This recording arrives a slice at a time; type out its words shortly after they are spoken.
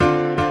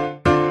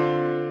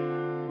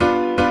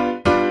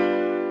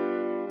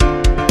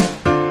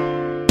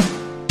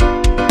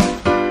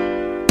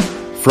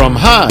From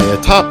high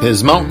atop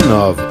his mountain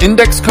of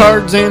index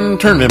cards and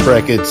tournament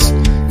brackets,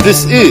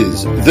 this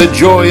is The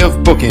Joy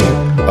of Booking,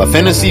 a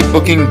fantasy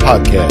booking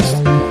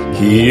podcast.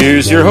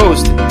 Here's your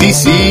host,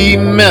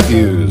 DC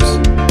Matthews.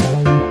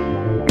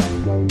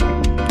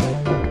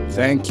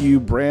 Thank you,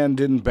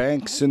 Brandon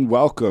Banks, and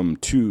welcome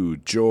to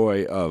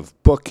Joy of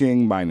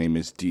Booking. My name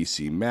is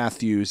DC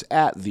Matthews,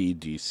 at the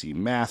DC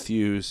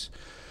Matthews.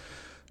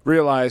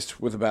 Realized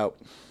with about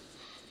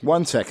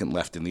 1 second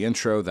left in the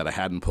intro that I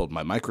hadn't pulled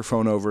my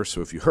microphone over,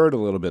 so if you heard a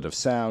little bit of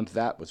sound,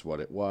 that was what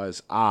it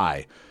was.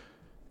 I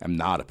am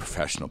not a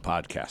professional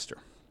podcaster.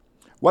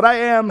 What I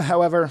am,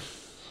 however,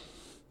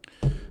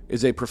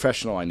 is a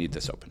professional, I need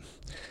this open,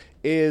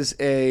 is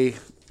a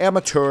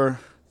amateur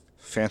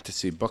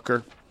fantasy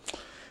booker.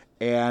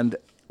 And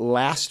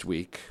last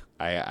week,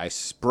 I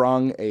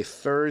sprung a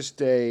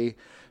Thursday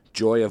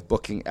Joy of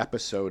Booking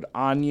episode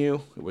on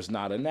you. It was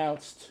not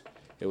announced.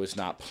 It was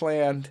not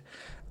planned.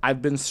 I've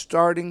been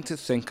starting to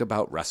think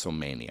about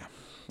WrestleMania,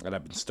 and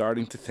I've been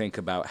starting to think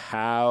about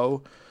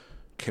how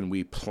can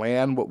we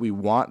plan what we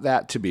want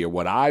that to be, or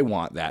what I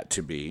want that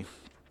to be,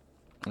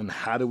 and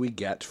how do we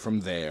get from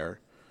there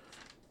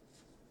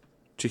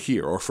to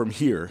here, or from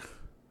here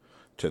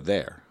to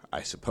there,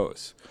 I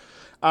suppose.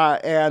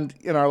 And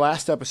in our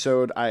last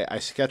episode, I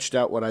sketched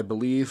out what I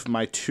believe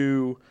my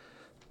two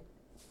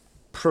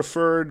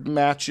preferred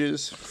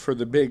matches for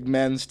the big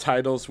men's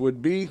titles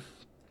would be.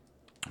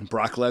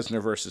 Brock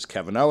Lesnar versus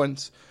Kevin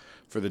Owens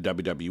for the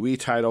WWE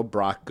title,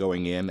 Brock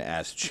going in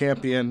as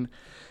champion,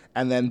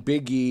 and then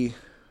Big E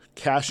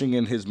cashing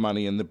in his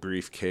Money in the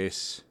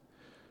briefcase.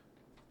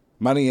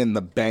 Money in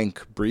the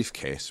Bank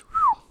briefcase.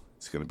 Whew.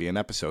 It's going to be an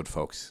episode,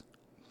 folks.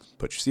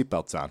 Put your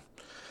seatbelts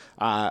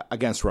on.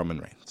 Against Roman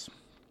Reigns.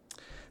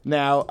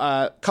 Now,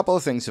 a couple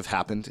of things have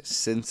happened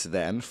since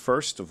then.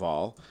 First of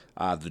all,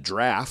 the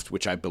draft,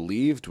 which I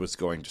believed was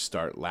going to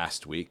start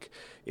last week,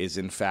 is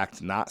in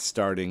fact not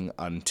starting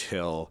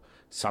until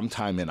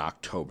sometime in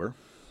October.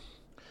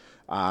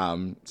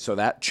 So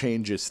that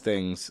changes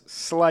things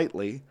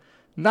slightly.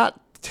 Not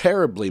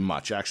terribly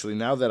much, actually,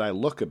 now that I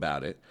look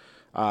about it.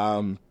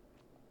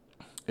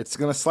 It's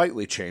going to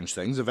slightly change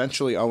things.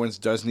 Eventually, Owens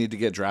does need to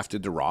get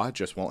drafted to Raw. It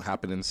just won't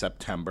happen in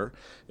September.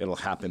 It'll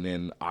happen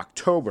in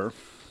October.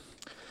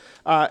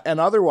 And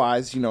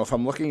otherwise, if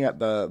I'm looking at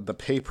the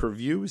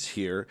pay-per-views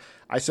here,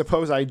 I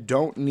suppose I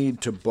don't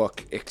need to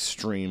book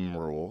Extreme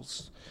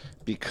Rules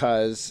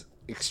because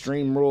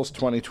Extreme Rules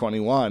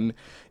 2021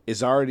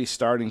 is already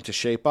starting to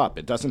shape up.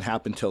 It doesn't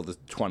happen till the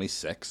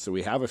 26th, so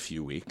we have a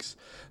few weeks.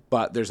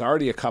 But there's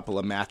already a couple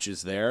of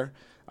matches there.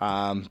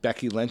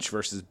 Becky Lynch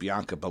versus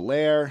Bianca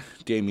Belair,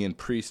 Damian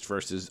Priest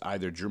versus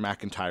either Drew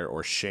McIntyre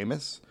or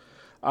Sheamus.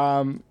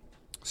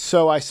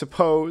 So I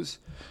suppose,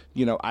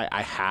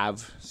 I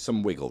have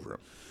some wiggle room.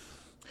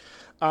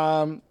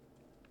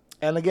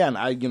 And again,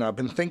 I've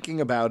been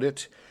thinking about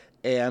it,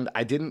 and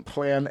I didn't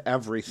plan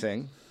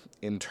everything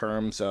in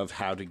terms of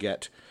how to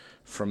get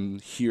from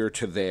here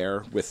to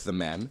there with the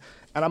men,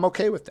 and I'm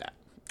okay with that.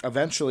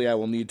 Eventually, I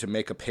will need to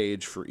make a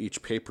page for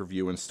each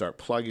pay-per-view and start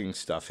plugging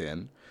stuff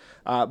in.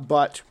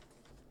 But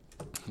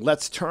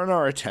let's turn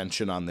our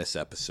attention on this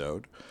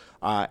episode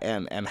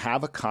and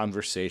have a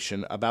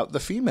conversation about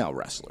the female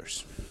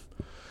wrestlers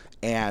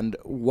and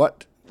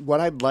what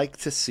I'd like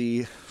to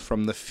see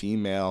from the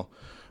female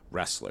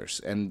wrestlers.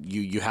 And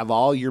you have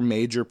all your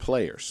major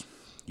players.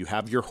 You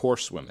have your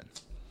horsewomen.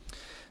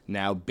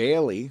 Now,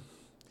 Bayley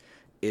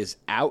is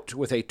out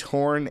with a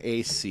torn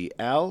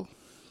ACL.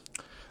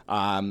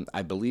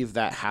 I believe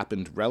that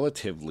happened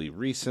relatively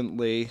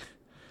recently.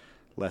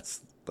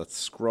 Let's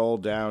scroll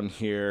down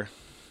here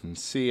and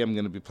see. I'm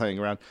going to be playing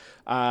around.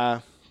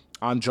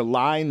 On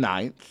July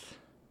 9th,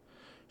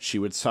 she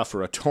would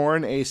suffer a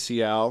torn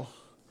ACL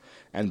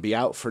and be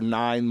out for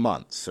 9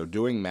 months. So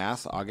doing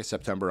math, August,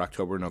 September,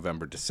 October,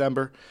 November,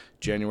 December,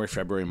 January,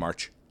 February,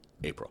 March,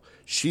 April.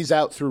 She's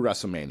out through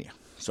WrestleMania,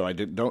 so I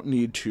don't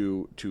need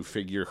to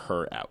figure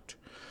her out.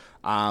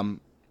 Now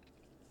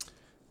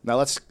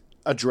let's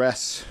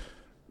address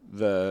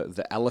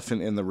the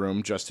elephant in the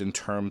room just in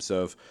terms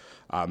of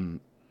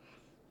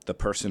the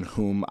person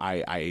whom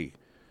I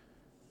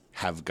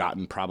have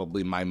gotten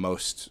probably my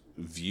most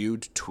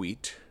viewed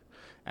tweet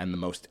and the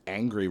most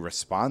angry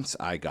response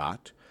I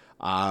got.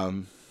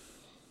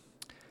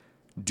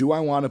 Do I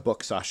want to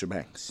book Sasha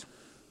Banks?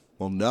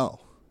 Well, no.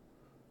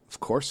 Of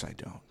course I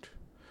don't.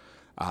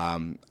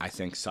 I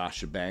think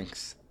Sasha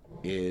Banks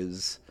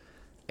is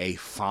a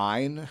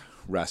fine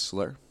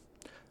wrestler.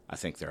 I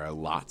think there are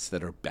lots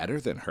that are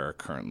better than her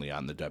currently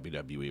on the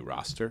WWE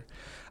roster.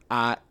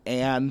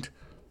 And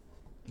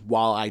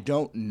while I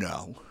don't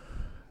know,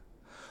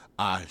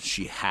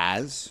 she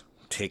has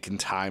taken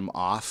time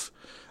off,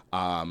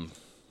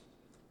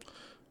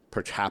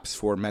 perhaps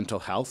for mental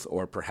health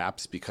or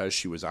perhaps because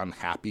she was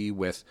unhappy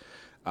with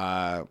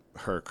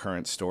her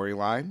current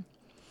storyline.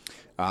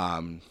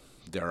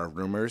 There are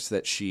rumors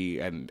that she,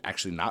 and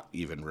actually not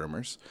even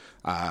rumors,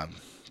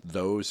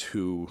 those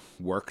who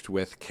worked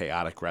with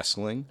Chaotic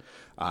Wrestling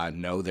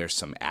know there's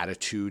some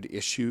attitude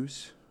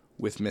issues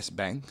with Miss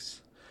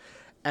Banks.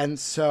 And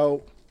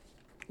so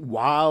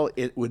while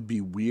it would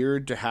be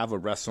weird to have a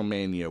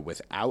WrestleMania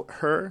without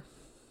her,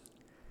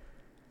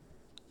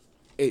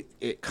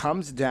 it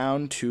comes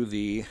down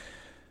to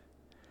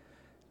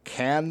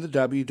can the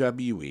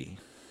WWE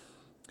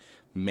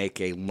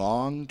make a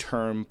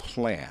long-term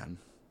plan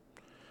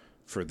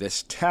for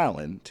this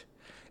talent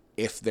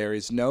if there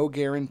is no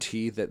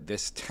guarantee that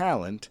this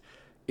talent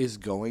is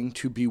going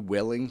to be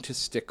willing to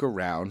stick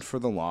around for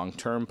the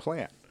long-term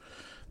plan?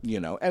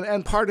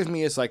 And part of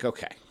me is like,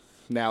 okay,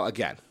 now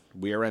again,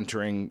 we are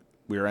entering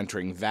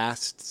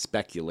vast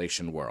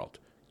speculation world.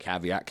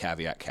 Caveat,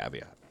 caveat,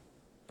 caveat.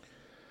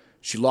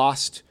 She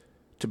lost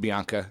to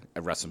Bianca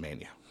at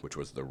WrestleMania, which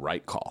was the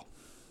right call.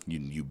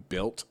 You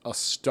built a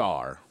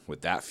star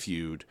with that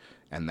feud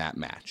and that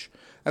match.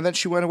 And then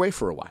she went away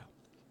for a while.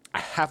 I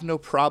have no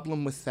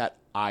problem with that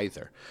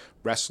either.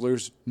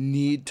 Wrestlers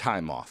need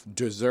time off,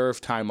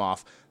 deserve time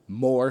off.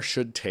 More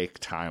should take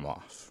time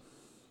off.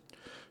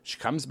 She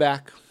comes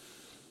back.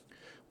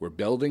 We're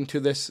building to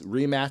this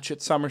rematch at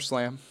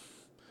SummerSlam.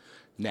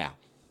 Now,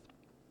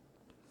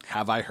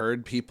 have I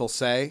heard people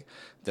say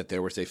that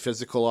there was a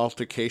physical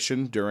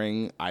altercation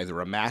during either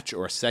a match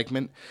or a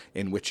segment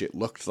in which it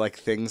looked like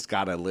things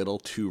got a little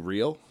too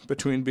real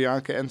between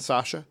Bianca and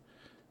Sasha?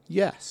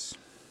 Yes.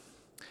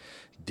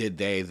 Did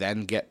they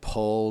then get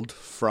pulled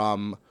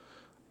from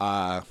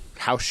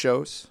house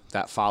shows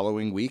that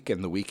following week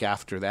and the week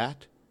after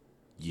that?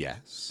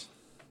 Yes.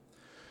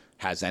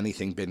 Has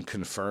anything been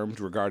confirmed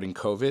regarding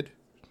COVID?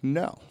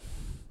 No.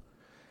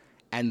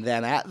 And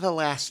then at the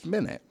last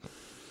minute,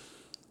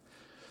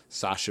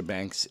 Sasha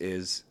Banks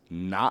is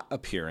not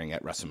appearing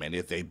at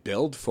WrestleMania. They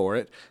build for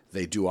it.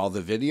 They do all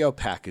the video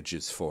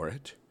packages for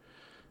it.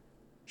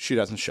 She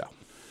doesn't show.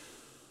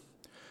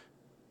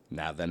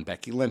 Now then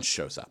Becky Lynch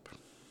shows up.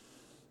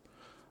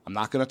 I'm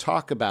not going to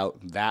talk about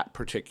that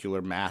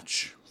particular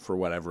match for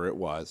whatever it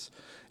was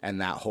and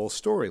that whole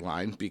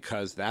storyline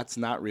because that's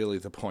not really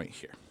the point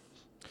here.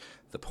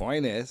 The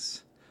point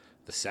is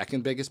the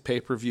second biggest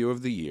pay-per-view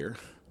of the year,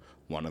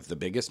 one of the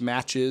biggest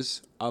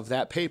matches of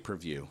that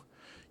pay-per-view,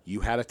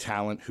 you had a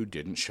talent who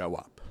didn't show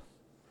up.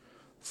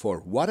 For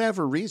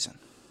whatever reason.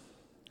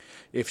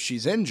 If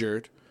she's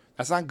injured,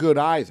 that's not good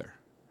either.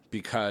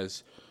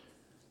 Because,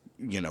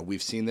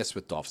 we've seen this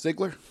with Dolph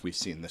Ziggler. We've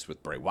seen this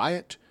with Bray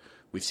Wyatt.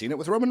 We've seen it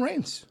with Roman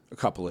Reigns a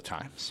couple of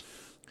times.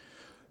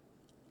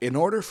 In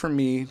order for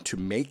me to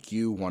make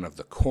you one of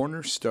the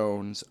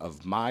cornerstones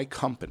of my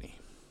company,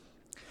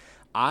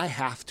 I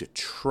have to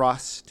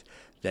trust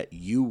that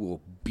you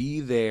will be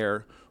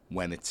there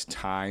when it's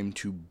time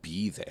to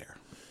be there.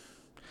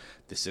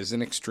 This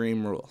isn't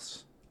Extreme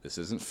Rules. This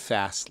isn't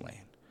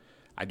Fastlane.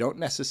 I don't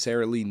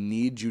necessarily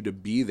need you to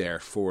be there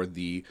for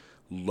the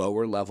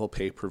lower level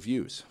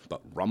pay-per-views,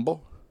 but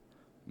Rumble,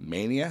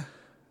 Mania,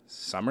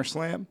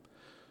 SummerSlam,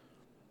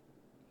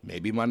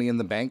 maybe Money in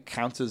the Bank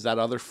counts as that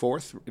other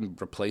fourth in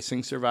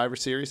replacing Survivor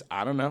Series.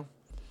 I don't know.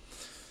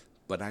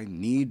 But I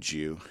need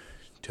you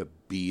to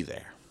be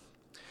there.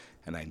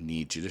 And I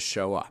need you to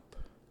show up.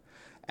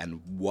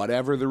 And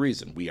whatever the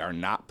reason, we are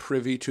not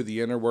privy to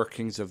the inner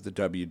workings of the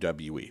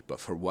WWE. But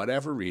for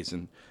whatever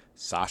reason,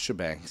 Sasha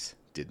Banks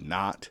did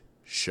not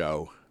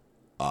show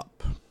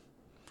up.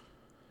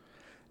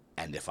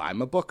 And if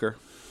I'm a booker,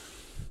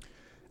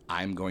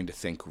 I'm going to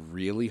think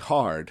really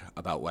hard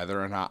about whether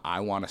or not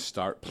I want to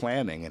start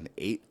planning an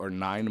 8 or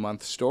 9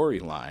 month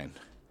storyline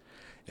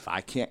if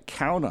I can't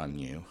count on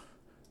you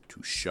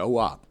to show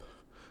up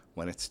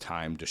when it's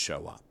time to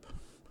show up.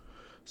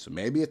 So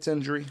maybe it's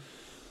injury,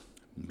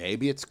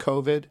 maybe it's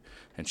COVID,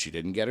 and she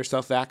didn't get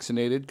herself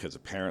vaccinated because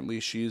apparently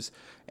she's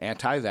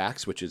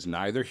anti-vax, which is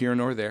neither here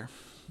nor there.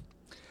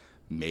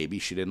 Maybe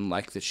she didn't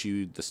like the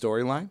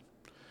storyline.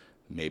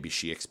 Maybe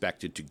she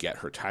expected to get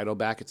her title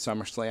back at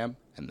SummerSlam,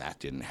 and that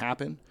didn't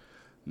happen.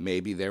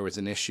 Maybe there was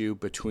an issue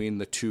between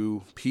the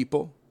two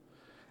people,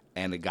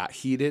 and it got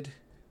heated,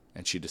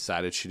 and she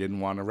decided she didn't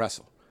want to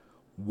wrestle.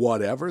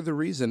 Whatever the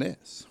reason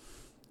is,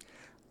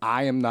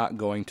 I am not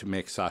going to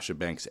make Sasha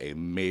Banks a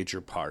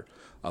major part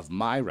of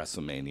my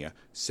WrestleMania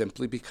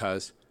simply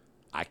because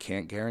I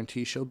can't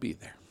guarantee she'll be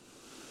there.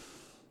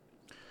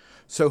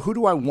 So who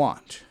do I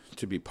want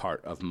to be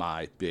part of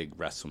my big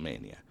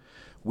WrestleMania?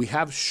 We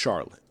have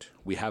Charlotte.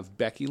 We have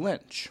Becky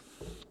Lynch.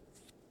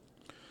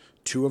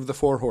 2 of the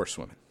 4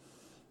 horsewomen.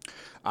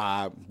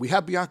 We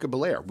have Bianca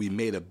Belair. We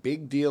made a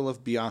big deal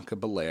of Bianca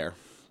Belair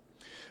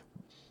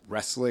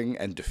wrestling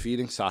and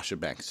defeating Sasha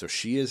Banks. So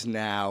she is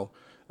now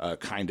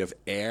kind of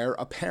heir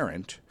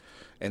apparent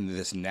in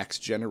this next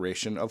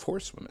generation of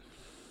horsewomen.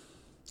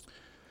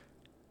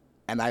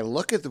 And I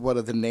look at one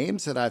of the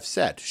names that I've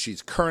said.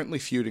 She's currently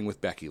feuding with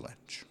Becky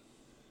Lynch.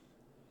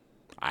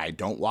 I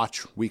don't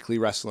watch weekly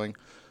wrestling,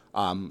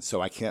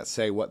 so I can't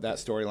say what that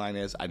storyline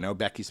is. I know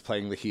Becky's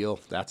playing the heel.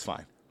 That's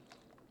fine.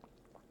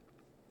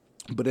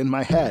 But in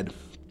my head,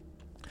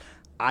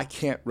 I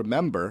can't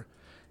remember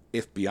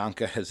if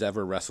Bianca has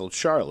ever wrestled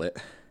Charlotte.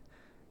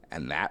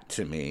 And that,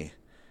 to me,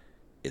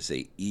 is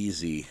a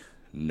easy,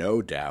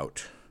 no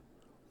doubt,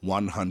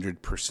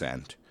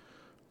 100%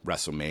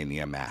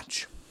 WrestleMania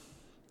match.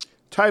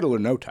 Title or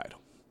no title,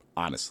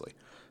 honestly.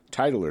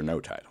 Title or no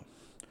title.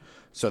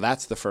 So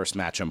that's the first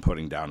match I'm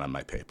putting down on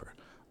my paper.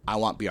 I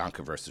want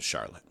Bianca versus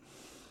Charlotte.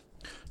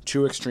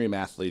 Two extreme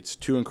athletes,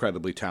 two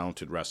incredibly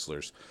talented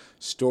wrestlers.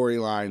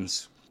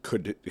 Storylines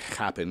could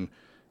happen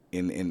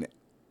in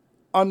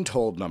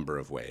untold number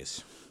of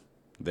ways.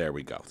 There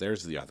we go.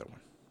 There's the other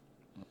one.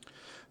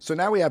 So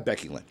now we have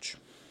Becky Lynch.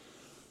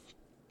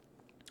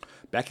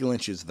 Becky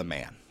Lynch is the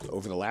man.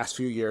 Over the last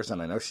few years,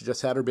 and I know she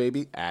just had her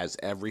baby, as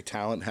every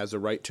talent has a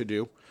right to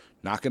do.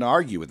 Not going to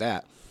argue with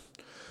that.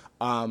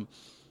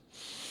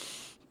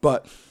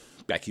 But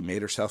Becky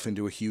made herself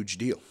into a huge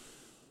deal.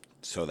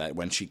 So that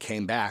when she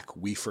came back,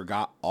 we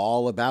forgot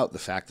all about the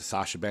fact that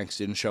Sasha Banks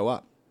didn't show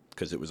up.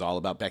 Because it was all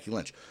about Becky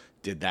Lynch.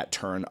 Did that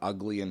turn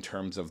ugly in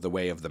terms of the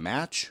way of the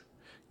match?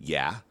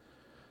 Yeah.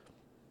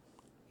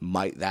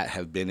 Might that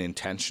have been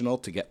intentional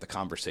to get the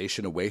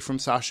conversation away from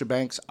Sasha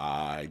Banks?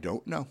 I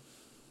don't know.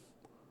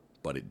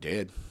 But it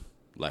did.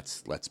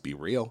 Let's be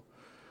real.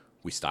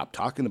 We stopped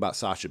talking about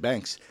Sasha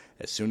Banks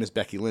as soon as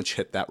Becky Lynch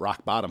hit that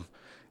rock bottom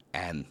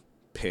and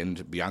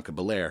pinned Bianca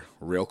Belair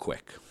real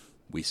quick.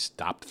 We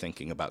stopped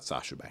thinking about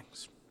Sasha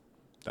Banks.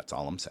 That's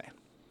all I'm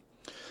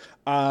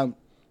saying.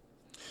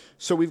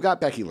 So we've got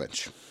Becky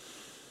Lynch.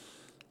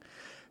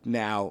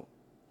 Now,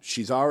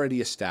 she's already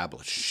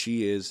established.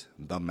 She is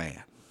the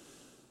man.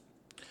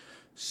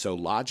 So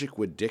logic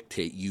would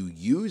dictate you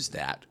use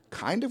that,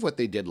 kind of what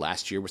they did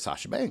last year with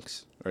Sasha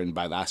Banks. And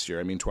by last year,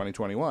 I mean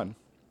 2021.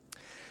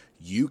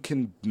 You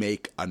can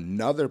make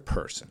another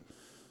person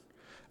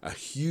a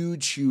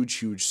huge, huge,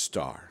 huge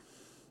star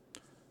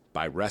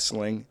by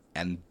wrestling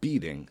and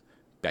beating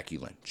Becky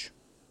Lynch.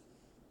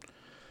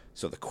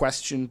 So the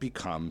question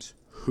becomes,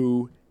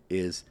 who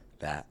is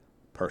that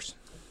person?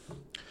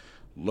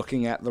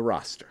 Looking at the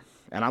roster,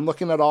 and I'm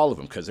looking at all of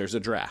them because there's a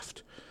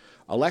draft.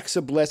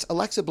 Alexa Bliss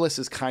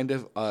is kind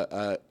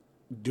of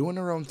doing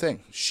her own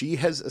thing. She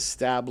has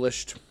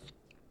established,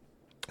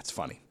 it's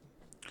funny,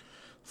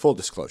 full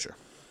disclosure,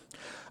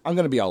 I'm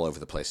going to be all over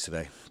the place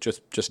today.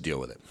 Just deal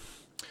with it.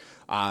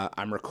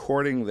 I'm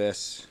recording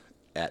this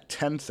at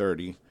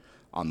 10:30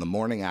 on the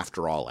morning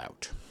after All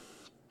Out.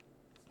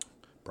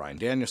 Bryan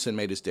Danielson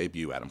made his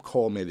debut. Adam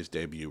Cole made his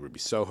debut. Ruby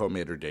Soho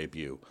made her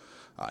debut.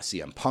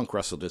 CM Punk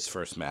wrestled his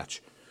first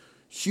match.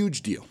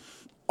 Huge deal.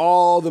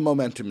 All the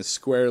momentum is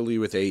squarely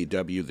with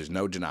AEW. There's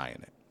no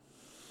denying it.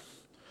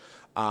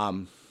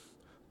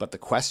 But the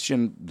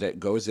question that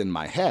goes in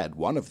my head,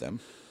 one of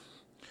them,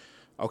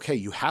 okay,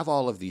 you have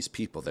all of these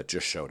people that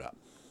just showed up.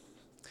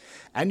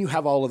 And you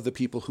have all of the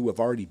people who have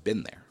already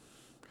been there,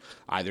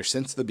 either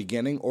since the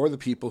beginning or the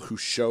people who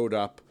showed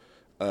up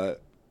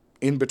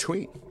in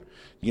between.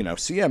 You know,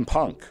 CM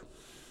Punk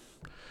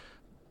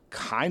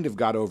kind of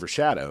got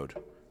overshadowed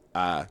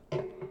by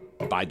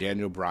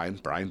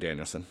Brian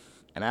Danielson,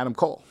 and Adam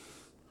Cole.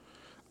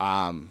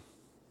 Not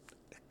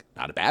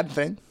a bad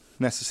thing,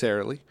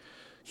 necessarily.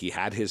 He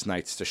had his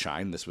nights to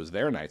shine. This was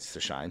their nights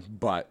to shine.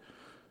 But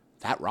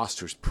that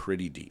roster's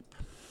pretty deep.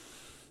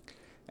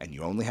 And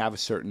you only have a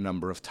certain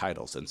number of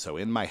titles. And so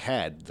in my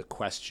head, the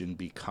question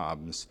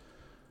becomes,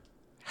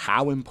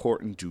 how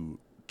important do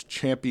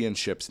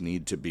championships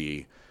need to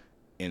be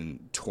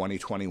in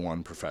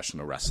 2021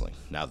 professional wrestling?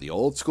 Now, the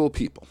old school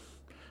people,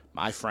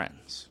 my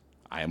friends,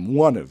 I am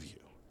one of you.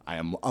 I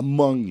am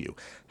among you.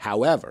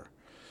 However,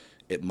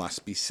 it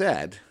must be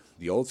said,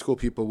 the old school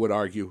people would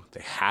argue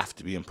they have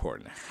to be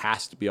important. It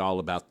has to be all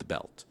about the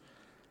belt.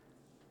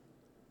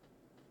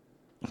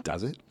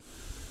 Does it?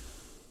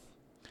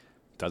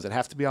 Does it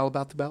have to be all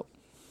about the belt?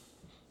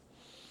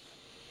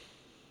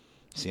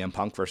 CM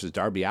Punk versus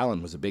Darby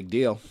Allin was a big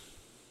deal.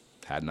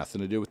 Had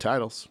nothing to do with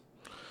titles.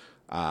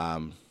 How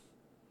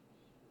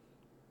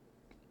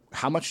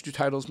much do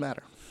titles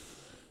matter?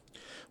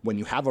 When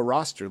you have a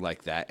roster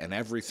like that and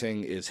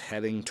everything is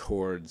heading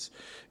towards,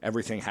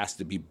 everything has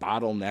to be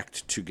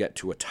bottlenecked to get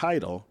to a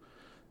title,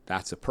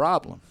 that's a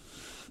problem.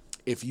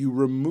 If you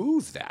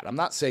remove that, I'm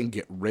not saying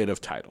get rid of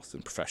titles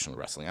in professional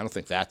wrestling. I don't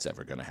think that's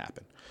ever going to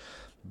happen.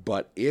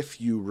 But if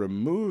you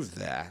remove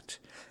that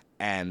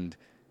and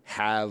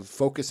have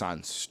focus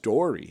on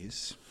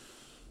stories,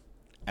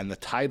 and the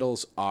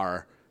titles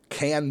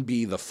can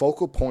be the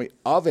focal point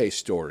of a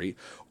story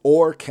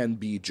or can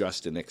be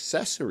just an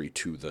accessory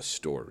to the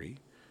story,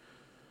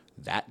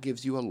 that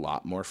gives you a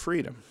lot more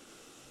freedom.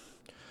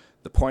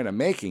 The point I'm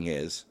making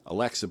is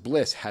Alexa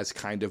Bliss has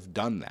kind of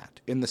done that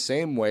in the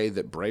same way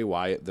that Bray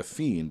Wyatt, The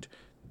Fiend,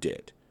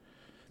 did.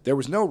 There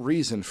was no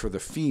reason for The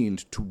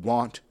Fiend to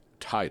want a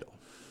title.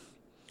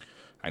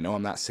 I know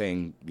I'm not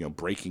saying,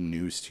 breaking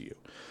news to you,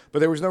 but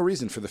there was no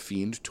reason for The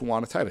Fiend to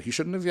want a title. He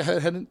shouldn't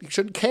have. He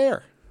shouldn't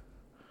care.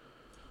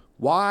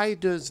 Why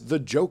does the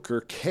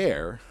Joker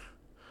care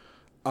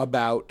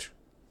about,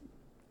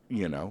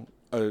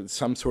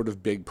 some sort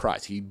of big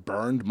prize? He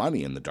burned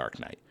money in The Dark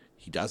Knight.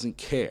 He doesn't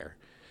care.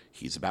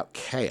 He's about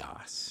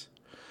chaos.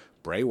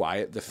 Bray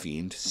Wyatt, The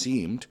Fiend,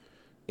 seemed,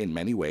 in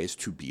many ways,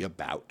 to be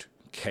about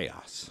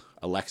chaos.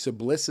 Alexa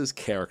Bliss's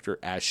character,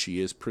 as she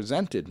is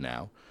presented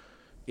now,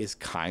 is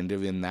kind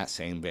of in that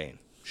same vein.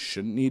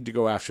 Shouldn't need to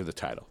go after the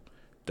title.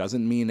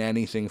 Doesn't mean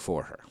anything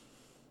for her.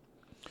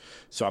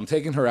 So I'm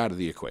taking her out of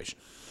the equation.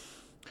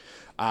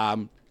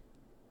 Asuka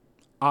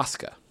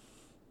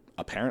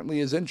apparently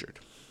is injured.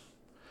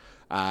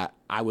 I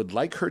would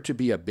like her to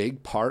be a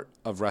big part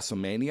of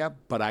WrestleMania,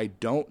 but I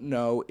don't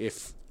know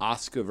if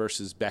Asuka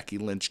versus Becky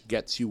Lynch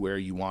gets you where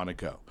you want to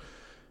go.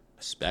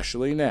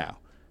 Especially now,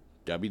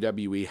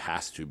 WWE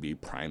has to be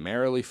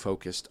primarily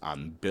focused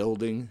on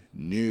building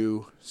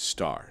new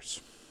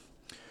stars.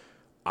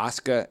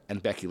 Asuka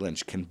and Becky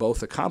Lynch can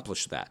both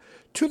accomplish that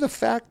to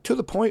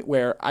the point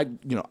where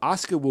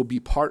Asuka will be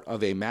part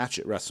of a match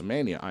at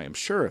WrestleMania. I am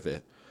sure of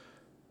it,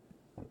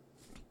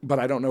 but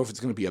I don't know if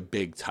it's going to be a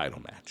big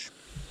title match.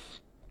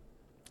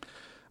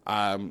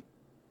 I'm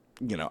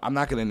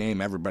not going to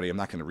name everybody. I'm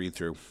not going to read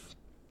through.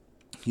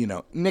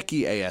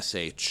 Nikki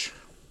ASH.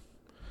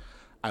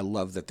 I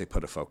love that they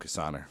put a focus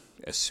on her.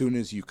 As soon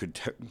as you could...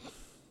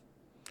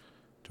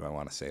 Do I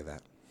want to say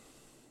that?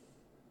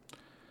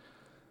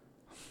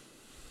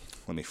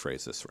 Let me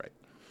phrase this right.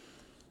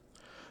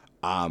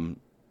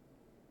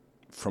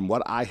 From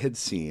what I had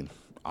seen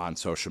on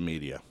social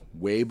media,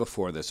 way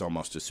before this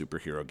Almost a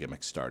Superhero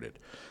gimmick started,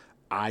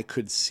 I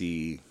could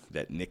see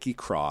that Nikki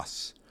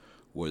Cross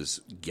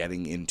was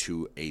getting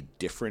into a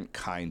different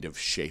kind of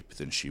shape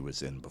than she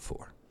was in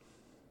before.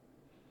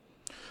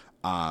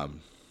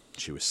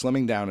 She was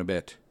slimming down a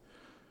bit.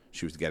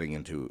 She was getting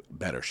into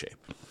better shape.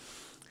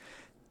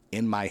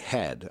 In my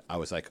head, I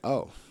was like,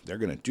 oh, they're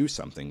going to do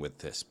something with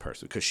this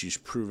person because she's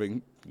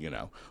proving,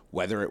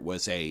 whether it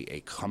was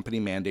a company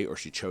mandate or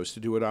she chose to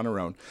do it on her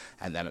own.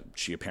 And then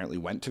she apparently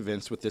went to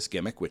Vince with this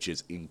gimmick, which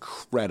is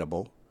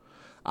incredible.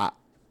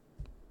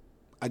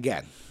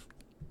 Again,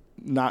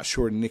 not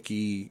sure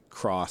Nikki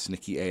Cross,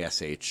 Nikki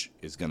ASH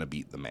is going to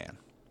beat the man.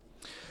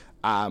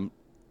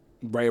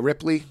 Rhea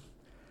Ripley,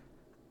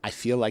 I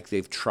feel like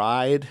they've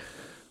tried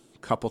a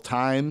couple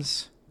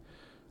times.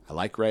 I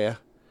like Rhea,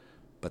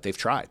 but they've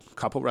tried. A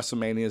couple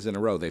WrestleManias in a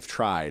row, they've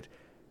tried,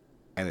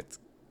 and it's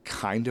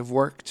kind of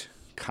worked,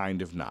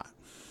 kind of not.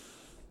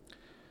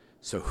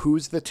 So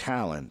who's the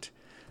talent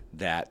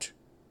that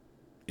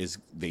is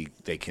they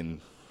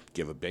can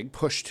give a big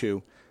push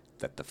to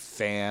that the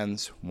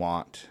fans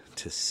want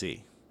to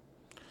see?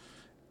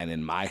 And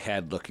in my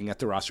head, looking at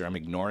the roster, I'm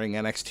ignoring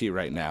NXT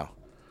right now.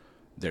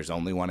 There's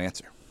only one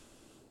answer.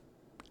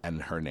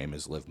 And her name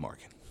is Liv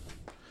Morgan.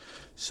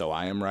 So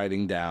I am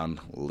writing down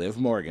Liv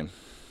Morgan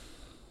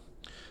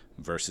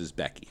versus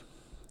Becky.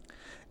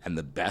 And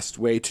the best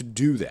way to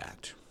do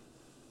that,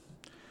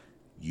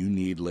 you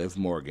need Liv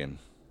Morgan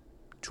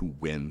to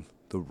win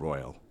the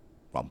Royal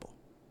Rumble.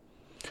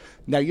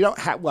 Now, you don't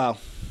have, I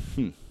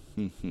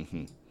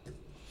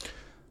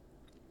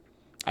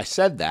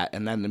said that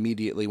and then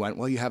immediately went,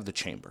 well, you have the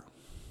Chamber.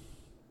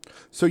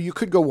 So you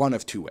could go one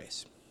of two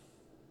ways.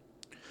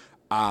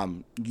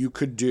 You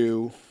could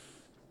do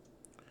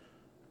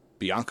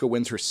Bianca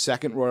wins her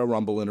second Royal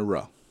Rumble in a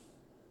row,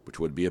 which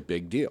would be a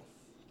big deal.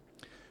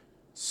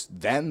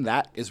 Then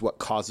that is what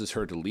causes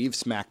her to leave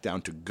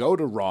SmackDown to go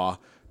to Raw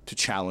to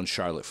challenge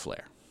Charlotte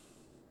Flair.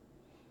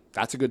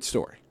 That's a good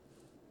story.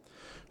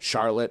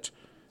 Charlotte,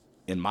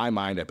 in my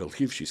mind, I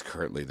believe she's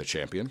currently the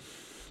champion,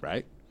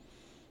 right?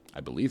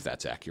 I believe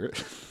that's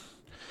accurate.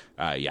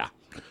 Yeah.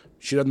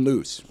 She doesn't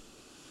lose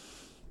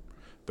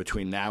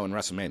between now and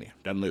WrestleMania.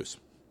 Doesn't lose.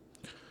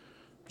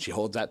 She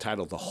holds that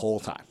title the whole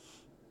time.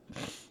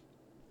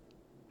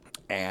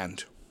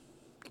 And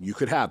you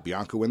could have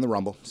Bianca win the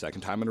Rumble,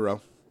 second time in a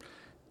row,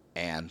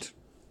 and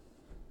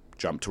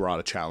jump to Raw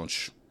to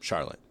challenge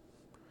Charlotte.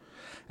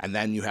 And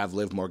then you have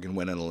Liv Morgan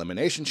win an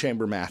Elimination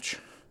Chamber match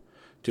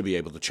to be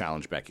able to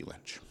challenge Becky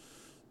Lynch.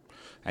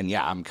 And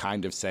yeah, I'm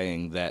kind of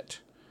saying that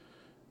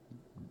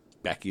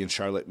Becky and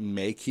Charlotte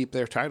may keep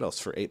their titles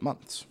for 8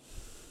 months.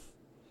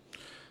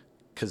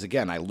 Because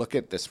again, I look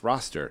at this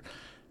roster,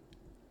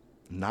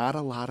 not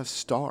a lot of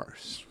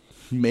stars.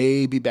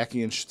 Maybe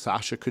Becky and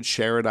Sasha could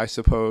share it, I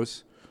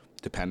suppose,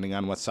 depending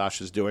on what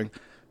Sasha's doing.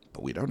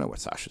 But we don't know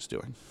what Sasha's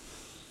doing.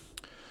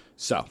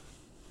 So,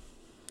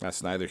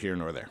 that's neither here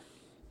nor there.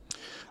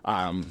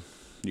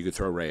 You could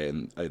throw Rhea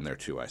in there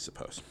too, I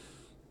suppose.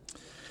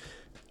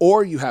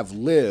 Or you have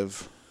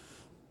Liv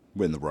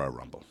win the Royal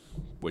Rumble,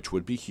 which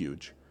would be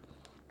huge.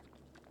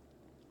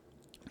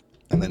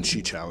 And then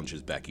she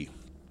challenges Becky.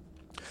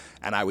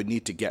 And I would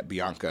need to get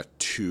Bianca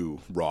to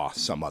Raw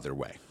some other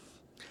way.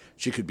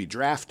 She could be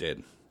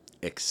drafted,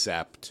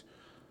 except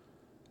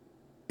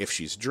if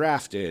she's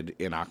drafted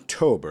in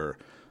October,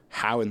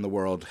 how in the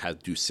world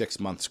do 6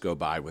 months go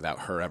by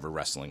without her ever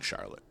wrestling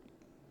Charlotte?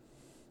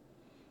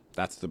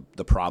 That's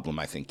the problem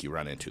I think you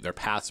run into. Their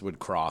paths would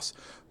cross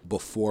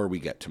before we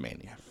get to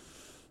Mania.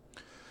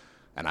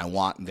 And I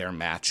want their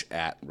match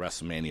at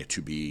WrestleMania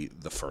to be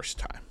the first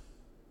time.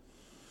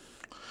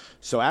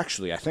 So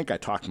actually, I think I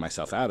talked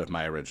myself out of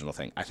my original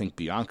thing. I think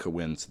Bianca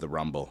wins the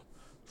Rumble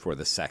for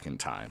the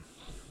second time,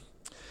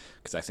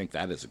 because I think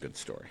that is a good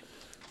story.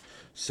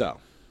 So,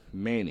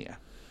 Mania.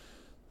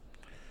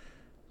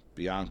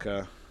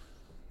 Bianca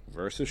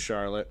versus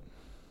Charlotte.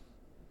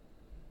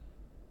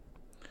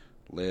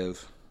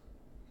 Liv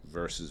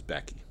versus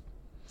Becky.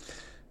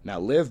 Now,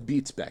 Liv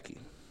beats Becky.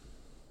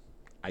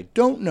 I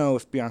don't know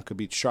if Bianca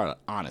beats Charlotte,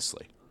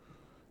 honestly.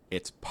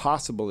 It's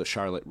possible that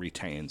Charlotte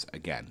retains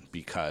again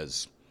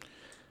because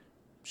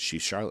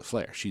she's Charlotte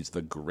Flair. She's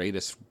the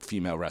greatest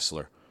female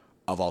wrestler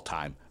of all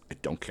time. I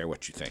don't care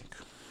what you think.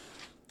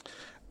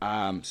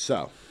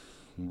 So,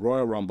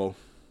 Royal Rumble.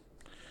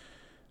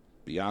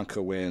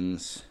 Bianca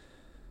wins.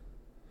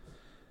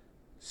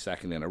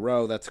 Second in a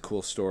row. That's a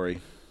cool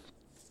story.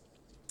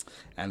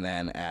 And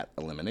then at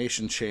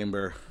Elimination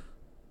Chamber,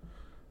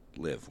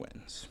 Liv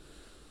wins.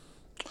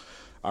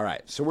 All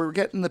right, so we're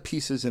getting the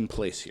pieces in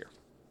place here.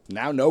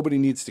 Now nobody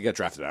needs to get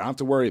drafted. I don't have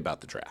to worry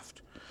about the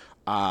draft.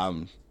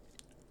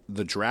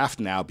 The draft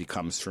now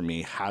becomes for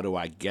me, how do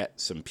I get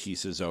some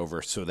pieces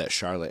over so that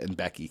Charlotte and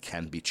Becky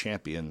can be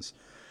champions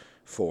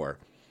for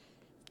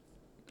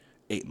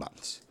 8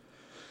 months?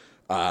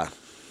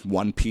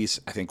 One piece,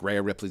 I think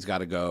Rhea Ripley's got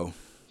to go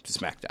to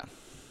SmackDown.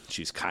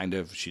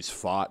 She's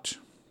fought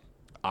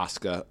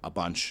Asuka a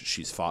bunch.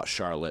 She's fought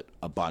Charlotte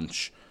a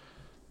bunch.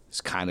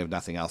 There's kind of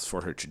nothing else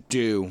for her to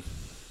do.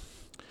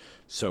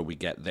 So we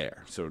get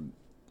there. So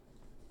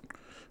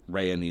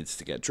Rhea needs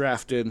to get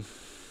drafted.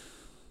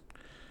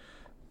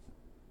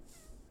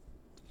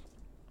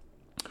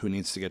 Who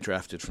needs to get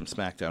drafted from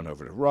SmackDown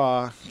over to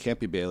Raw? Can't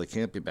be Bayley,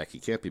 can't be Becky,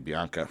 can't be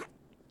Bianca.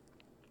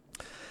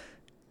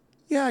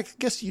 Yeah, I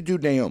guess you do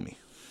Naomi.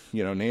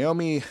 You know,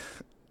 Naomi,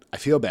 I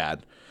feel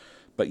bad.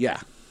 But yeah,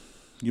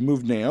 you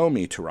moved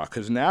Naomi to Raw,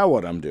 because now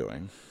what I'm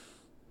doing,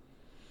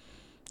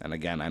 and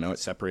again, I know it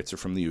separates her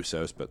from the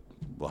Usos, but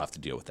we'll have to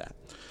deal with that.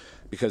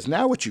 Because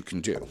now what you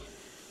can do,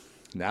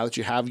 now that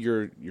you have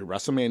your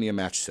WrestleMania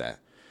match set,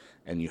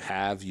 and you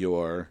have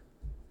your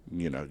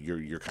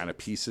kind of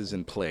pieces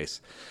in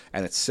place,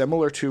 and it's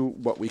similar to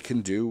what we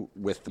can do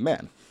with the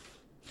men,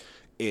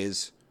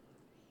 is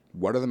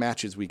what are the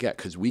matches we get?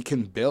 Because we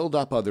can build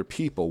up other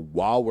people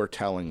while we're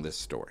telling this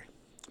story.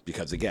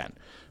 Because again,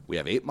 we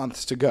have 8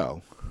 months to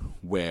go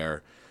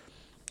where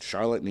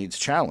Charlotte needs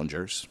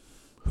challengers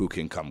who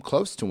can come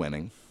close to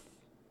winning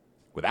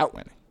without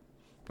winning.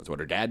 That's what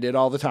her dad did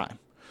all the time.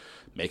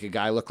 Make a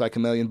guy look like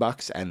 $1 million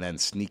and then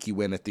sneaky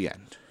win at the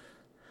end.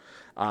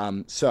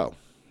 So,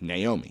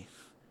 Naomi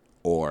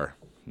or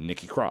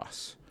Nikki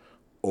Cross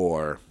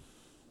or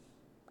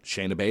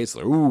Shayna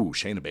Baszler. Ooh,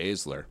 Shayna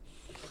Baszler.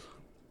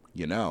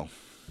 You know,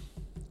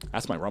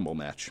 that's my Rumble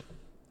match.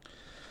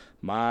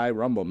 My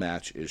Rumble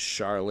match is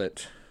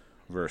Charlotte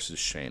versus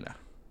Shayna,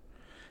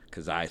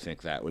 because I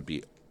think that would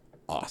be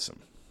awesome.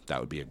 That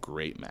would be a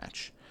great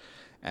match.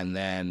 And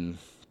then,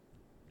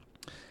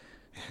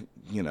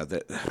 you know,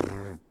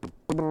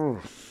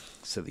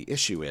 so the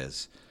issue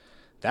is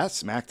that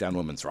SmackDown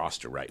Women's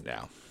roster right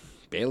now.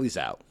 Bayley's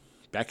out.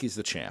 Becky's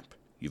the champ.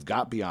 You've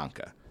got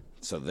Bianca.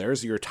 So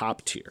there's your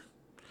top tier.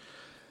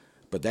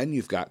 But then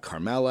you've got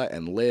Carmella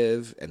and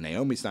Liv, and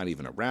Naomi's not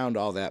even around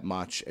all that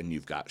much, and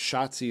you've got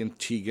Shotzi and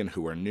Tegan,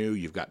 who are new.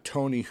 You've got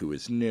Toni, who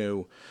is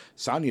new.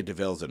 Sonya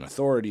Deville's an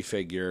authority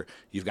figure.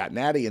 You've got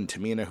Natty and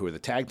Tamina, who are the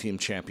tag team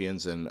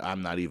champions, and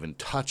I'm not even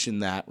touching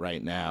that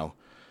right now.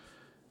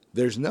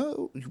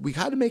 We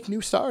got to make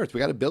new stars. We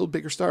got to build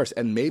bigger stars,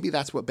 and maybe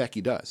that's what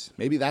Becky does.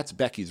 Maybe that's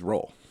Becky's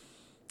role,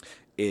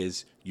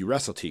 is you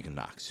wrestle Tegan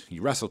Nox,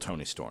 you wrestle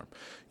Toni Storm,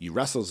 you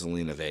wrestle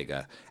Zelina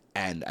Vega,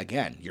 and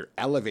again, you're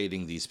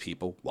elevating these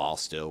people while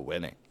still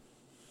winning.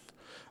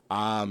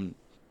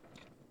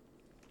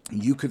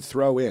 You could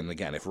throw in,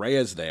 again, if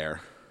Rhea's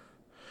there,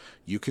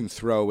 you can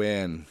throw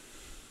in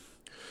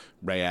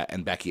Rhea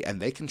and Becky,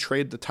 and they can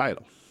trade the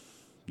title.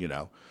 You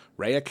know,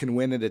 Rhea can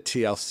win it at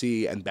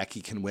TLC, and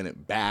Becky can win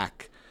it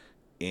back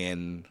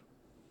in,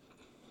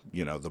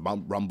 you know, the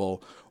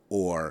Rumble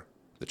or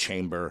the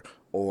Chamber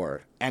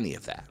or any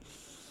of that.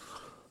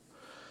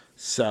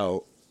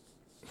 So,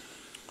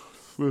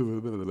 your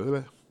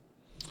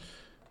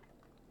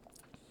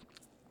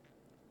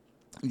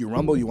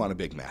Rumble, you want a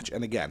big match.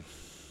 And again,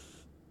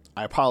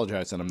 I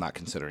apologize that I'm not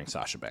considering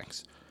Sasha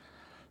Banks.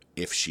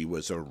 If she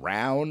was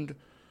around,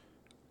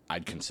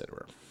 I'd consider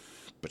her.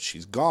 But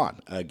she's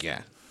gone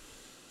again.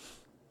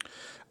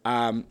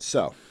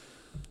 So,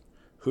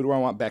 who do I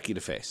want Becky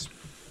to face?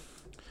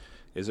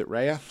 Is it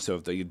Rhea? So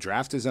if the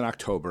draft is in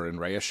October and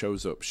Rhea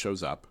shows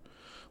up,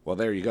 well,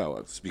 there you go.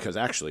 It's because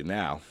actually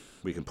now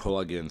we can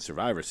plug in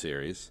Survivor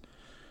Series.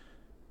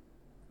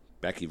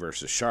 Becky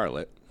versus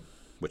Charlotte,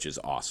 which is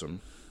awesome,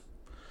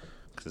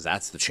 because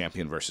that's the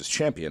champion versus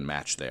champion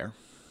match there.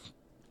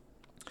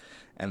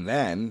 And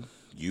then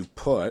you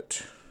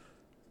put,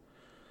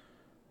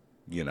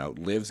 you know,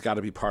 Liv's got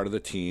to be part of the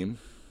team,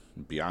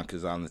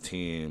 Bianca's on the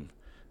team,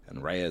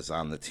 and Rhea's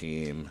on the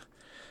team,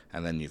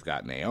 and then you've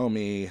got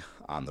Naomi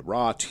on the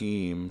Raw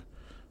team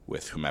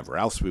with whomever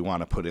else we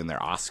want to put in there.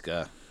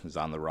 Asuka is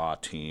on the Raw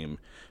team.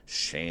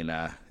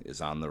 Shayna is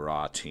on the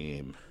Raw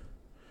team.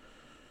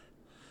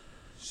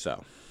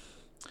 So,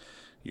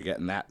 you're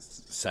getting that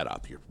set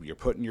up. You're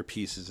putting your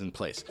pieces in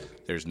place.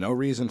 There's no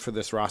reason for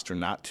this roster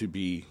not to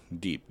be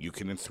deep. You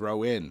can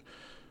throw in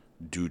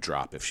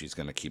Doudrop if she's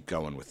going to keep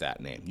going with that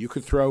name. You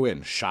could throw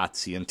in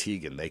Shotzi and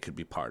Tegan. They could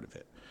be part of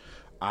it.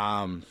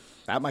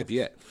 That might be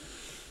it.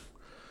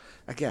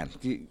 again,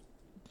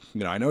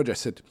 I know I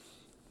just said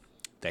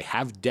they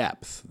have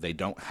depth. They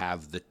don't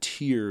have the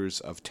tiers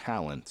of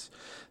talent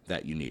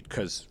that you need,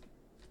 because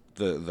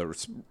the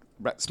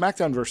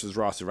SmackDown versus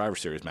Raw Survivor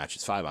Series match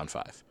is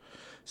 5-on-5.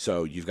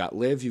 So you've got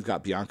Liv, you've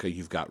got Bianca,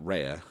 you've got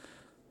Rhea.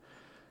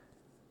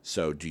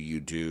 So do you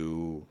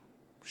do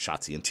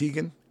Shotzi and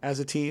Tegan as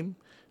a team?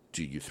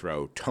 Do you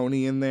throw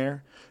Tony in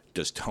there?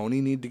 Does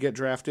Tony need to get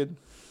drafted?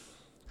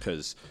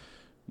 Because,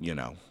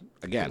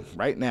 again,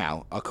 right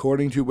now,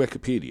 according to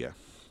Wikipedia,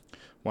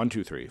 1,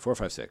 2, 3, 4,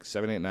 5, 6,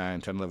 7, 8,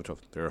 9, 10, 11,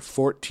 12. There are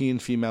 14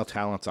 female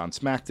talents on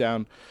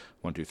SmackDown.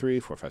 1, 2, 3,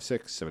 4, 5,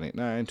 6, 7, 8,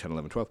 9, 10,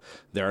 11, 12.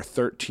 There are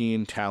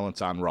 13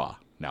 talents on Raw.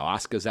 Now,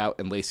 Asuka's out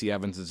and Lacey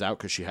Evans is out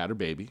because she had her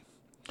baby.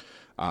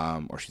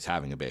 Or she's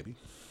having a baby.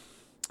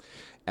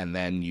 And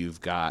then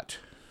you've got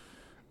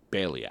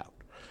Bayley out.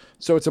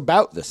 So it's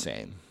about the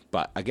same.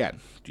 But, again,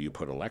 do you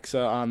put Alexa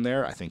on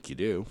there? I think you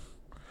do.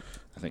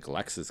 I think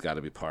Alexa's got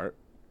to be part.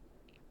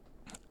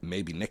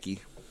 Maybe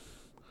Nikki.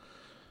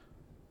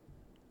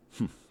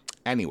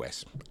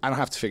 Anyways, I don't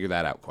have to figure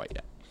that out quite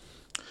yet.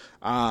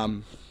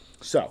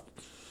 So,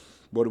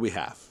 what do we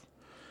have?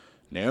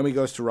 Naomi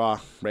goes to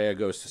Raw. Rhea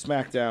goes to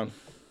SmackDown.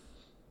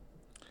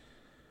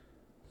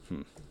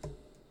 Do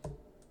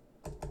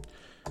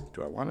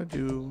I want to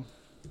do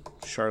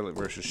Charlotte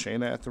versus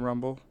Shayna at the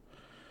Rumble?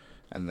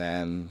 And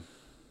then,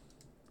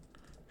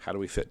 how do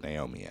we fit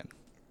Naomi in?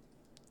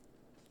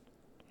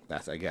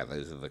 Those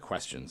are the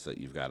questions that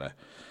you've got to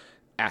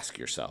ask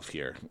yourself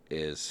here.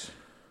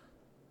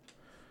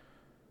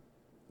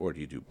 Or do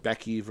you do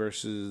Becky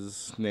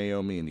versus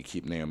Naomi and you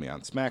keep Naomi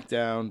on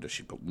SmackDown? Does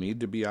she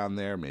need to be on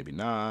there? Maybe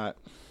not.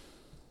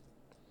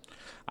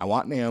 I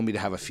want Naomi to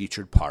have a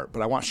featured part,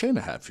 but I want Shayna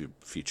to have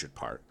a featured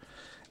part.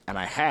 And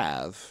I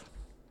have,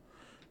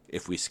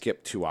 if we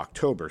skip to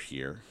October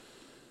here,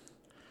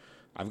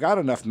 I've got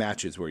enough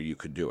matches where you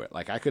could do it.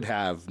 Like, I could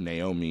have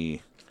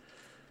Naomi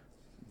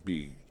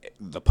be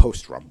the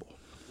post-Rumble.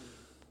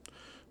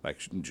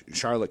 Like,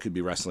 Charlotte could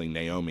be wrestling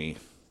Naomi,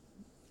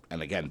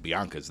 and again,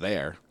 Bianca's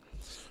there,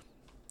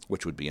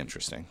 which would be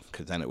interesting,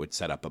 because then it would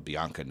set up a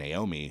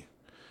Bianca-Naomi,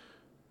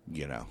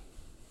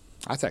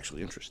 That's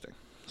actually interesting.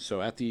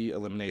 So at the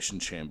Elimination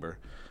Chamber,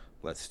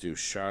 let's do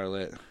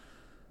Charlotte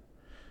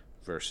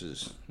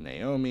versus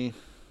Naomi.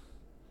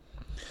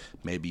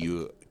 Maybe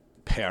you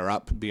pair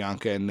up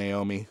Bianca and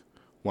Naomi.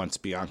 Once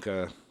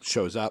Bianca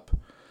shows up,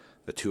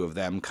 the two of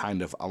them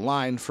kind of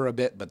align for a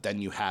bit, but then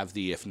you have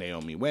if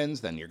Naomi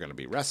wins, then you're going to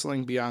be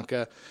wrestling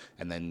Bianca,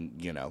 and then,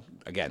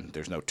 again,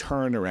 there's no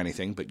turn or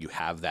anything, but you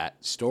have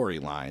that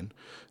storyline.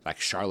 Like,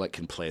 Charlotte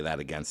can play that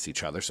against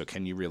each other, so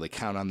can you really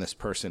count on this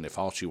person if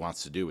all she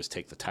wants to do is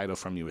take the title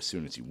from you as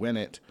soon as you win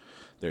it?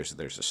 There's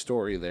a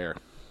story there.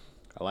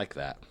 I like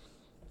that.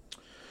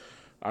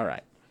 All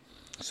right,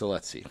 so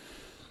let's see.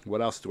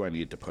 What else do I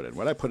need to put in?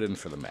 What I put in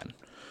for the men?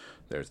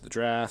 There's the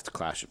draft,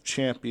 Clash of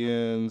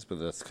Champions, but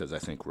that's because I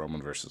think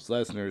Roman versus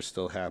Lesnar is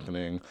still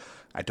happening.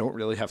 I don't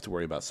really have to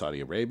worry about Saudi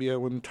Arabia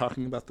when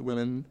talking about the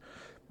women.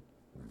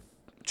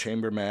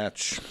 Chamber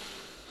match.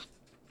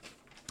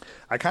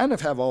 I kind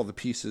of have all the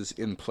pieces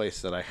in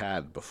place that I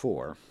had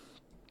before.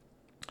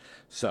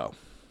 So,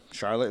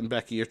 Charlotte and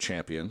Becky are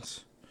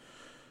champions.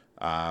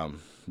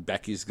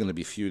 Becky's going to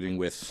be feuding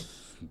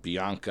with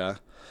Bianca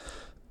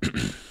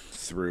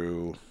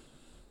through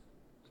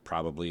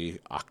probably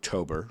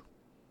October,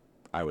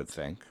 I would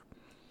think.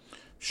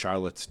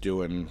 Charlotte's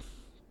doing,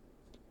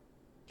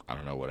 I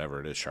don't know, whatever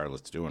it is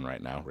Charlotte's doing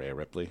right now. Rhea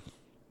Ripley.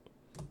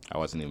 I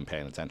wasn't even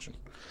paying attention.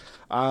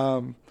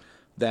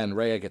 Then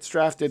Rhea gets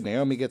drafted.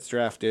 Naomi gets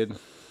drafted.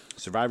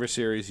 Survivor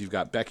Series, you've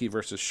got Becky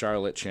versus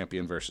Charlotte,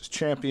 champion versus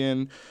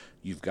champion.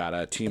 You've got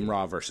a Team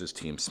Raw versus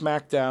Team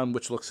SmackDown,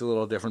 which looks a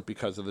little different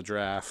because of the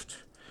draft.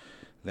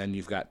 Then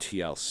you've got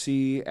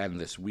TLC and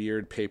this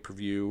weird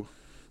pay-per-view,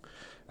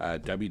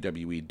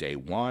 WWE Day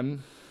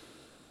 1.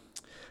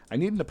 I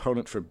need an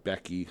opponent for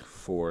Becky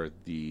for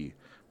the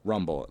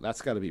Rumble.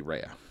 That's got to be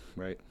Rhea,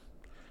 right?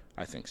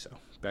 I think so.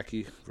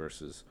 Becky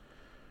versus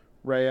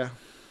Rhea.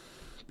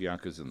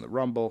 Bianca's in the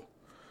Rumble.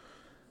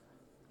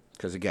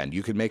 Because, again,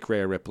 you can make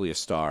Rhea Ripley a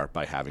star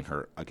by having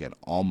her, again,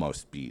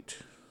 almost beat.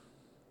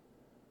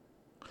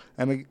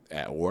 And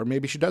or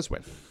maybe she does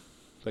win.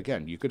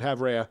 Again, you could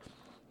have Rhea.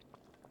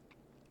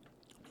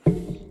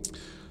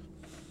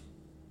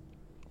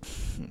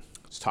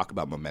 Let's talk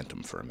about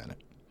momentum for a minute.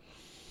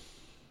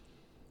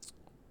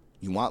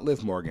 You want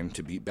Liv Morgan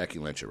to beat Becky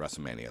Lynch at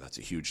WrestleMania. That's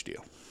a huge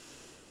deal.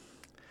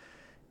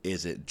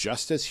 Is it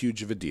just as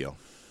huge of a deal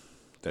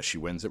that she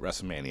wins at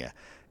WrestleMania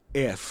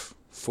if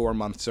 4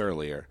 months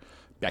earlier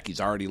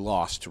Becky's already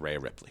lost to Rhea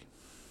Ripley?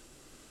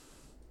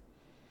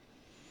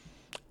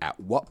 At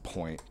what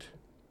point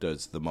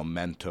does the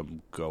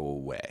momentum go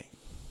away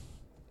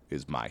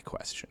is my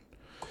question.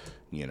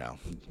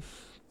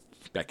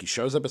 Becky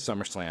shows up at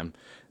SummerSlam,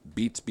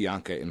 beats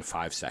Bianca in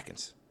 5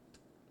 seconds.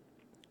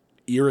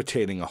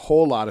 Irritating a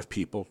whole lot of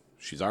people.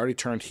 She's already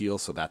turned heel,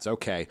 so that's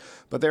okay.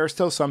 But there are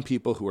still some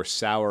people who are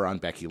sour on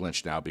Becky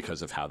Lynch now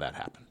because of how that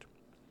happened.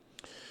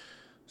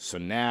 So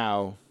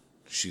now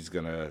she's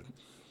going to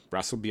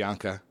wrestle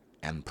Bianca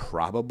and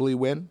probably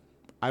win,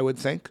 I would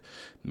think.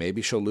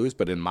 Maybe she'll lose,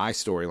 but in my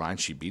storyline,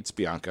 she beats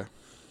Bianca.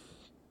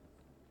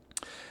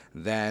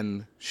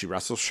 Then she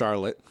wrestles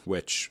Charlotte,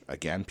 which,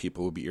 again,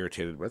 people will be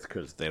irritated with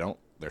because they're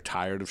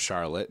tired of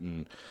Charlotte,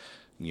 and,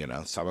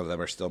 some of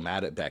them are still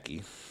mad at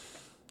Becky.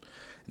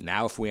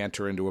 Now, if we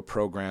enter into a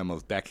program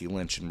of Becky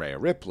Lynch and Rhea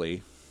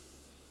Ripley,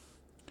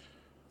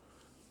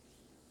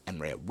 and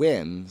Rhea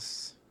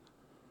wins,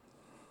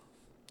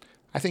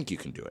 I think you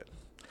can do it.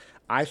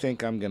 I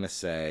think I'm going to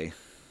say,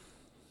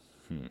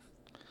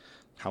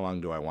 how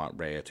long do I want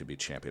Rhea to be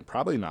champion?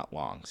 Probably not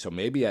long. So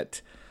maybe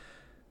at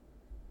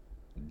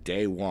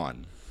day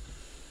 1,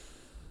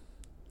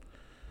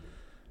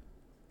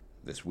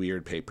 this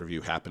weird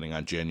pay-per-view happening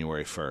on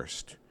January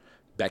 1st,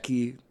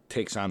 Becky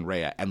takes on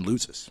Rhea and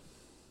loses.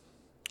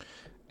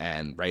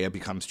 And Rhea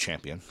becomes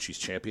champion. She's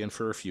champion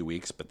for a few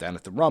weeks, but then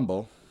at the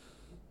Rumble,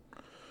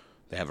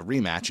 they have a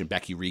rematch, and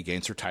Becky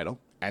regains her title.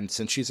 And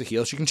since she's a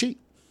heel, she can cheat.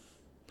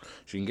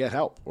 She can get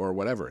help, or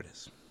whatever it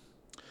is.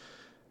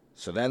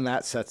 So then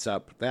that sets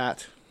up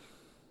that.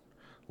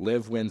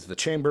 Liv wins the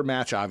chamber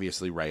match.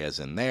 Obviously, Rhea's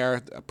in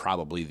there.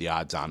 Probably the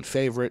odds-on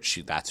favorite.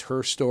 That's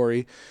her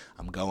story.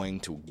 I'm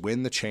going to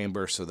win the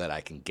chamber so that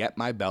I can get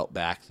my belt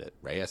back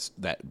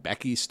that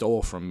Becky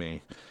stole from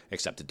me,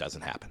 except it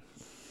doesn't happen.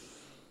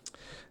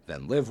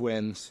 Then Liv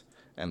wins,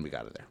 and we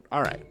got it there.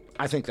 All right.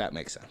 I think that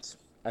makes sense.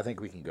 I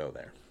think we can go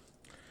there.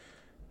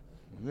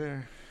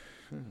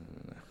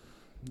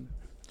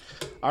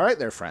 All right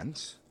there,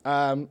 friends.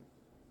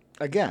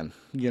 Again,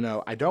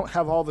 I don't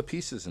have all the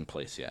pieces in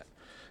place yet,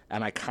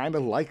 and I kind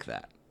of like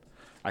that.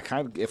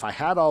 If I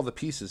had all the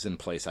pieces in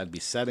place, I'd be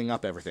setting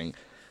up everything.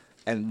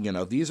 And,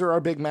 these are our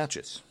big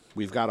matches.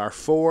 We've got our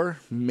 4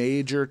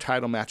 major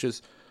title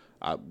matches.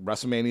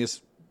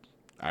 WrestleMania's,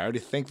 I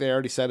think they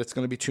already said it's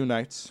going to be 2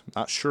 nights.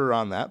 Not sure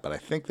on that, but I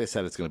think they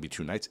said it's going to be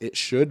 2 nights. It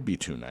should be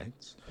 2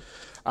 nights.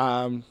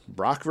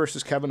 Brock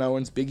versus Kevin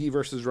Owens, Big E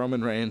versus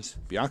Roman Reigns,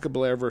 Bianca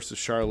Belair versus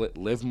Charlotte,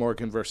 Liv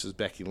Morgan versus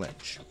Becky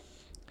Lynch.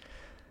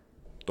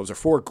 Those are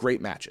 4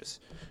 great matches.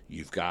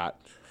 You've got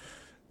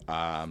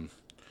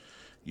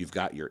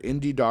your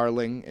indie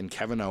darling and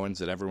Kevin Owens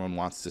that everyone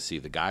wants to see,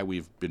 the guy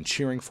we've been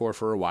cheering for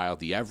a while,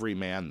 the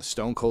everyman, the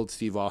Stone Cold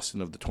Steve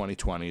Austin of the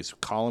 2020s,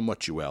 call him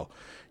what you will.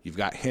 You've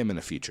got him in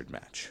a featured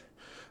match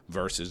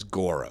versus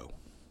Goro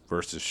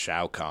versus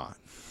Shao Kahn.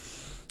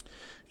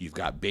 You've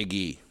got Big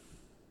E,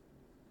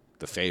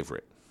 the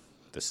favorite,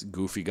 this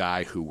goofy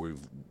guy who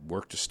we've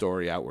worked a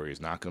story out where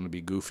he's not going to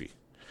be goofy,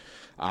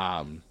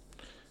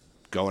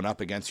 going up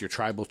against your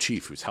tribal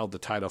chief who's held the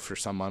title for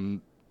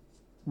some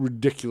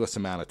ridiculous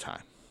amount of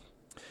time.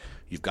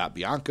 You've got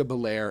Bianca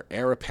Belair,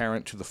 heir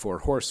apparent to the 4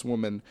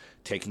 Horsewomen,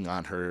 taking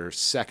on her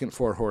second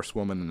 4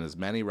 Horsewoman in as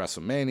many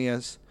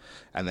WrestleManias.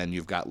 And then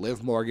you've got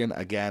Liv Morgan,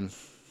 again,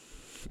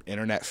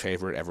 internet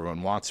favorite.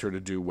 Everyone wants her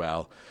to do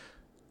well,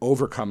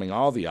 overcoming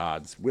all the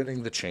odds,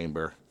 winning the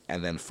chamber,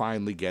 and then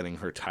finally getting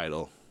her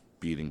title,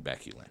 beating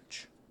Becky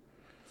Lynch.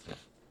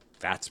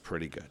 That's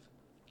pretty good.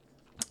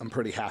 I'm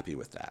pretty happy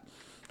with that.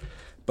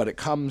 But it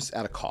comes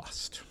at a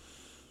cost.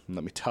 And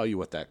let me tell you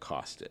what that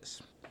cost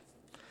is.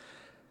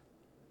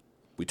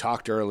 We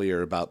talked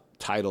earlier about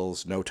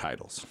titles, no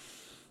titles.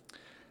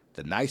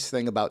 The nice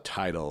thing about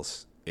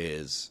titles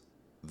is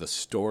the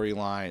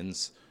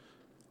storylines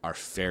are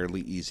fairly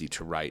easy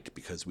to write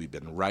because we've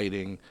been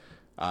writing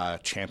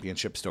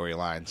championship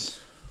storylines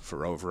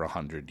for over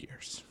 100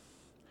 years.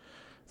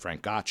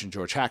 Frank Gotch and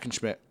George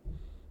Hackenschmidt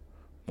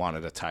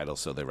wanted a title,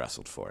 so they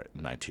wrestled for it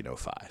in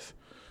 1905.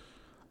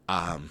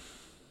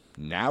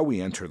 Now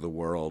we enter the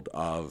world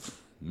of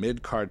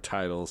mid-card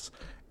titles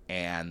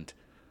and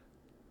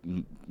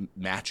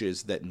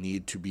matches that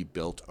need to be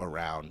built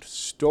around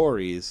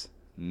stories,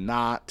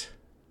 not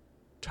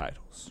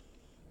titles,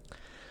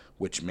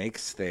 which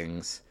makes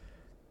things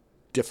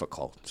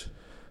difficult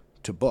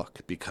to book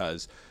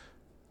because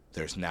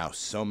there's now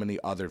so many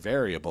other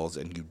variables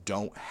and you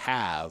don't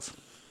have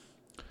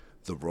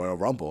the Royal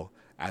Rumble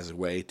as a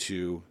way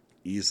to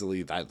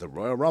easily... The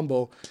Royal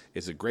Rumble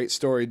is a great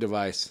story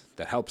device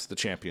that helps the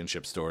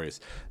championship stories.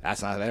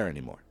 That's not there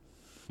anymore.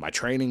 My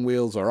training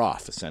wheels are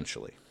off,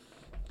 essentially.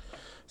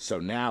 So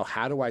now,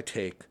 how do I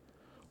take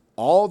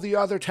all the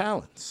other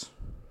talents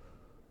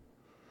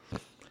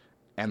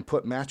and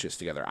put matches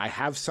together? I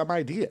have some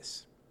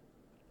ideas.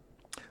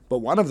 But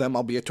one of them,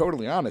 I'll be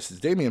totally honest, is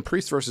Damian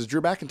Priest versus Drew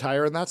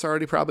McIntyre, and that's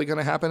already probably going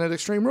to happen at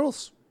Extreme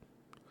Rules.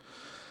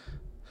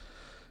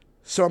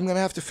 So I'm going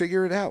to have to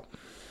figure it out.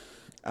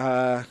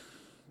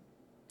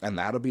 And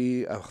that'll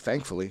be,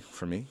 thankfully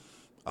for me,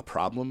 a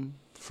problem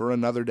for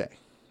another day.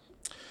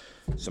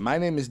 So my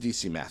name is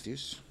DC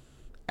Matthews,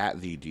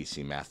 at the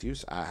DC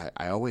Matthews.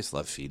 I always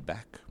love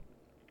feedback.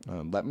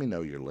 Let me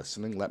know you're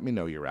listening. Let me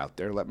know you're out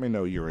there. Let me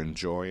know you're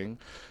enjoying,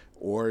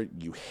 or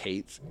you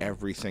hate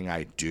everything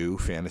I do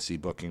fantasy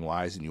booking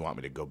wise and you want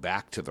me to go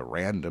back to the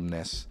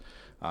randomness,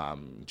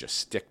 just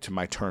stick to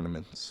my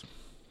tournaments.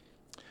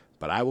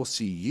 But I will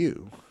see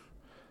you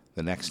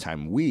the next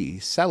time we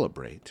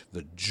celebrate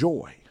the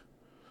joy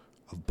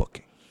of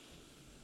booking.